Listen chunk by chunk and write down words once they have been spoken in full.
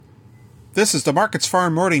This is the Markets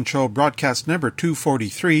Farm Morning Show, broadcast number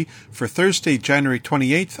 243 for Thursday, January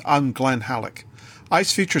 28th. I'm Glenn Halleck.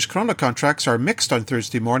 ICE futures canola contracts are mixed on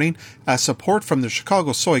Thursday morning as support from the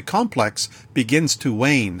Chicago soy complex begins to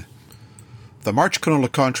wane. The March canola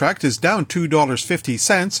contract is down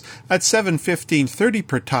 $2.50 at $7.1530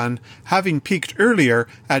 per ton, having peaked earlier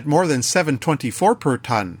at more than $7.24 per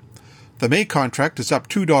ton. The May contract is up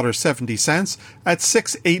 $2.70 at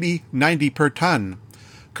 $6.8090 per ton.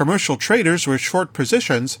 Commercial traders with short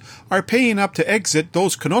positions are paying up to exit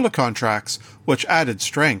those canola contracts, which added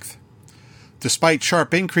strength. Despite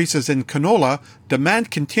sharp increases in canola, demand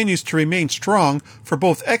continues to remain strong for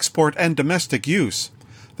both export and domestic use.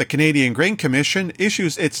 The Canadian Grain Commission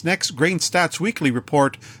issues its next Grain Stats Weekly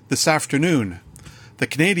report this afternoon. The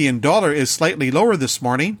Canadian dollar is slightly lower this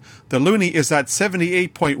morning. The loonie is at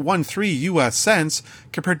 78.13 U.S. cents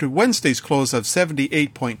compared to Wednesday's close of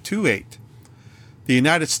 78.28. The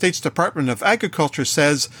United States Department of Agriculture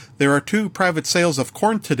says there are two private sales of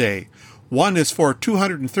corn today. One is for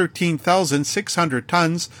 213,600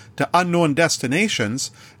 tons to unknown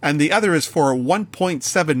destinations, and the other is for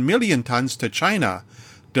 1.7 million tons to China.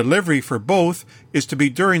 Delivery for both is to be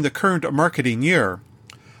during the current marketing year.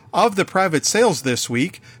 Of the private sales this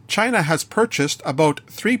week, China has purchased about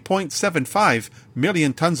 3.75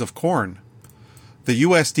 million tons of corn. The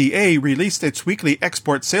USDA released its weekly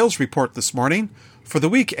export sales report this morning. For the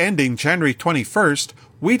week ending January 21st,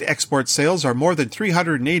 wheat export sales are more than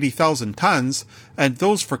 380,000 tons, and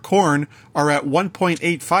those for corn are at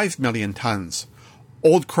 1.85 million tons.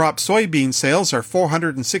 Old crop soybean sales are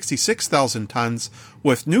 466,000 tons,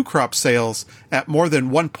 with new crop sales at more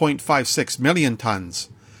than 1.56 million tons.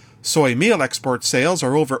 Soy meal export sales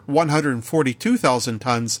are over 142,000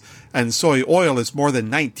 tons, and soy oil is more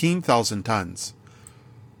than 19,000 tons.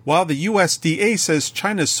 While the USDA says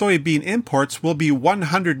China's soybean imports will be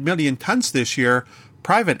 100 million tons this year,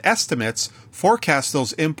 private estimates forecast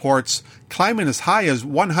those imports climbing as high as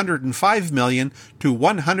 105 million to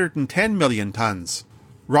 110 million tons.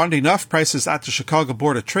 Rounding off prices at the Chicago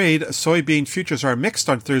Board of Trade, soybean futures are mixed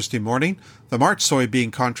on Thursday morning. The March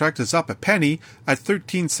soybean contract is up a penny at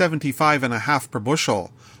 $13.75 per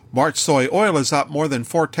bushel. March soy oil is up more than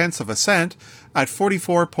 0.4 cents at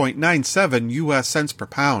 44.97 U.S. cents per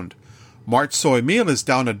pound. March soy meal is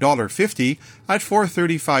down $1.50 at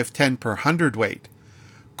 435.10 per hundredweight.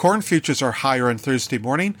 Corn futures are higher on Thursday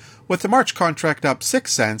morning, with the March contract up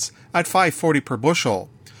 6 cents at 5.40 per bushel.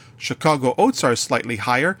 Chicago oats are slightly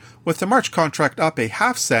higher, with the March contract up a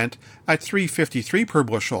half cent at 3.53 per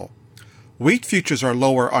bushel. Wheat futures are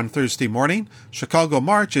lower on Thursday morning. Chicago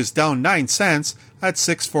March is down 9 cents at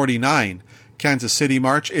 6.49. Kansas City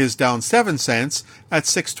March is down 7 cents at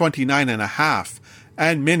 6.29.5,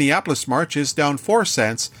 and Minneapolis March is down 4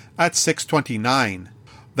 cents at 6.29.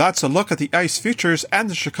 That's a look at the ICE futures and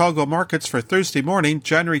the Chicago markets for Thursday morning,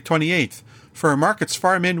 January 28th. For Markets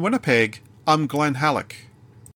Farm in Winnipeg, I'm Glenn Halleck.